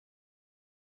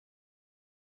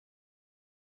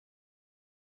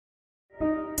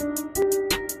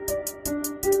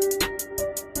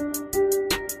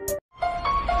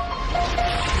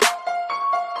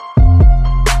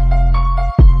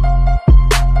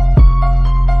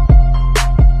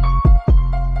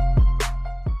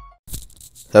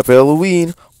Happy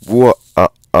Halloween. What?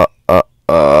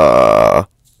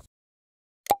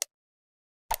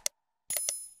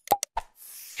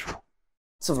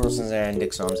 So Wilson's and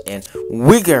Dick Soms, and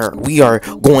we are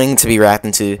going to be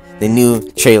reacting to the new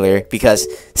trailer because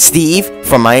Steve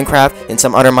from Minecraft and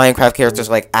some other Minecraft characters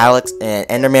like Alex and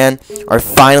Enderman are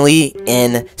finally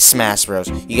in Smash Bros.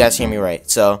 You guys hear me right?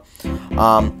 So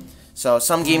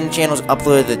some gaming channels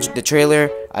uploaded the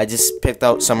trailer. I just picked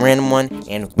out some random one,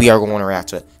 and we are going to react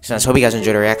to it. So I hope you guys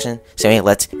enjoyed the reaction. So anyway,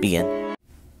 let's begin.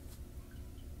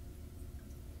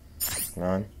 Come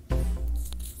on.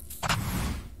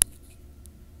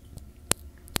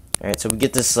 Alright, so we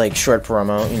get this, like, short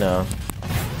promo, you know.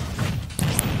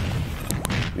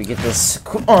 We get this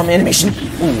cool animation.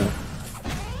 Ooh.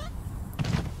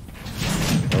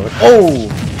 Oh!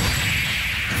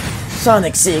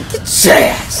 Sonic said, get your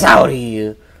ass out of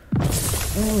here!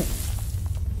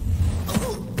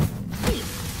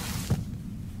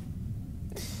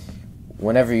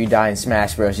 Whenever you die in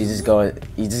Smash Bros, you just go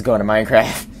to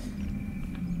Minecraft.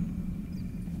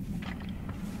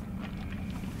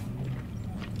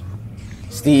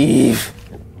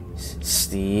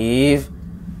 Steve.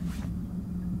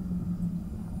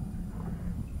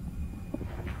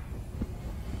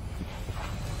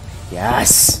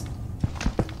 Yes.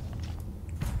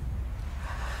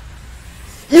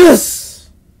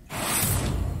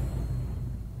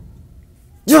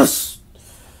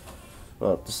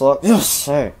 Well, just look. Yes.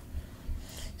 Hey.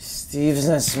 Steve's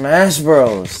in Smash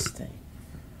Bros.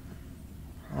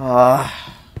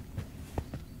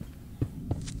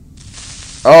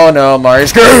 Oh no, Mario's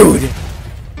screwed!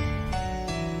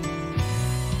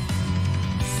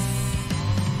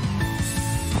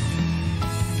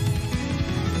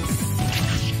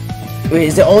 Wait,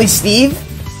 is it only Steve?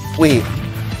 Wait.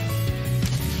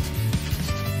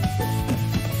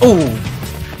 Oh!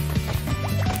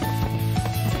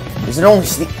 Is it only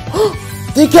Steve?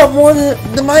 They got more than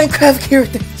the Minecraft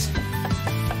characters!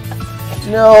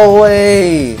 No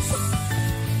way!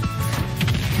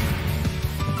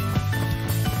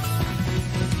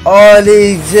 Oh,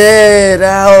 they did,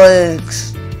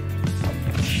 Alex.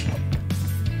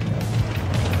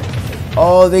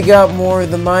 Oh, they got more of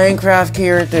the Minecraft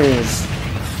characters.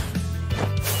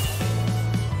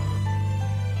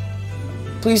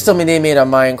 Please tell me they made a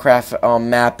Minecraft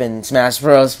map in Smash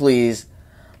Bros, please.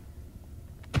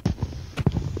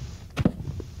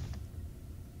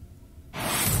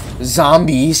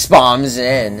 Zombie spawns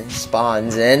in.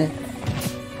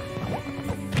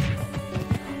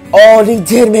 Oh, they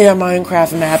did make a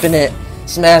Minecraft map in it.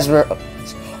 Smash Bros.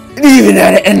 They even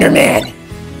had an Enderman.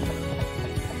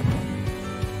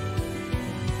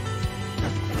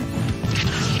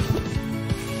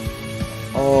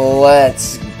 Oh,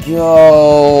 let's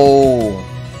go.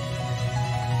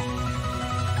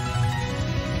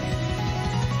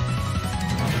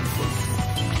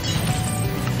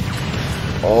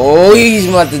 Oh, he's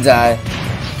about to die.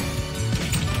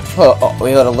 Oh,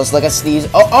 wait, hold on. Let's look at Steve's.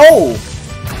 Oh!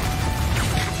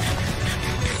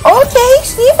 Okay,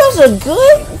 Steve has a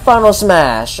good final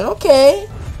smash. Okay.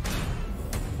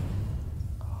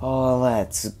 Oh,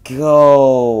 let's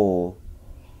go.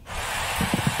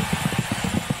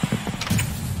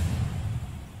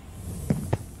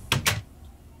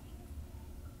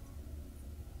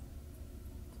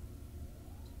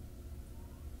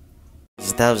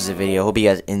 That was the video. Hope you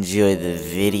guys enjoyed the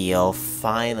video.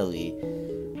 Finally,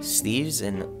 Steve's,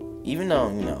 and even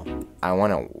though, you know, I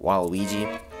want a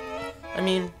Waluigi, I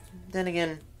mean, then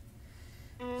again,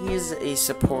 he is a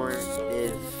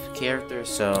supportive character,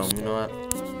 so you know what?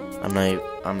 I'm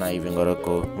not even gonna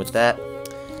go with that.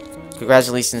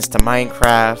 Congratulations to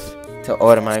Minecraft, to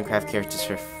all the Minecraft characters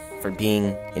for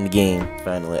being in the game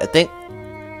finally. I think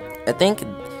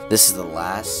this is the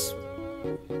last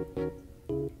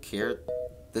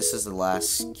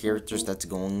characters that's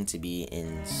going to be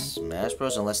in Smash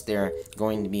Bros. Unless they're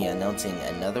going to be announcing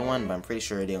another one, but I'm pretty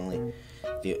sure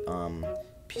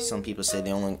some people say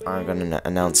they only are going to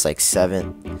announce like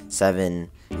seven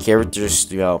characters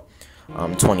throughout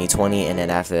 2020, and then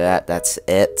after that, that's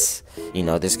it. You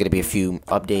know, there's going to be a few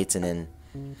updates, and then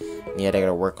yeah, they got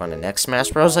to work on the next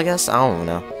Smash Bros. I guess, I don't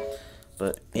know.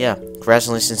 But yeah,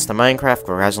 congratulations to Minecraft,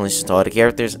 congratulations to all the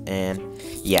characters, and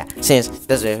yeah, since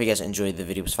that's it, if you guys enjoyed the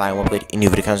video, it was fine. We'll play a new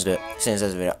video comes to it. Since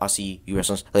that's the video, I'll see you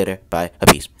guys later. Bye,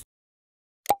 peace.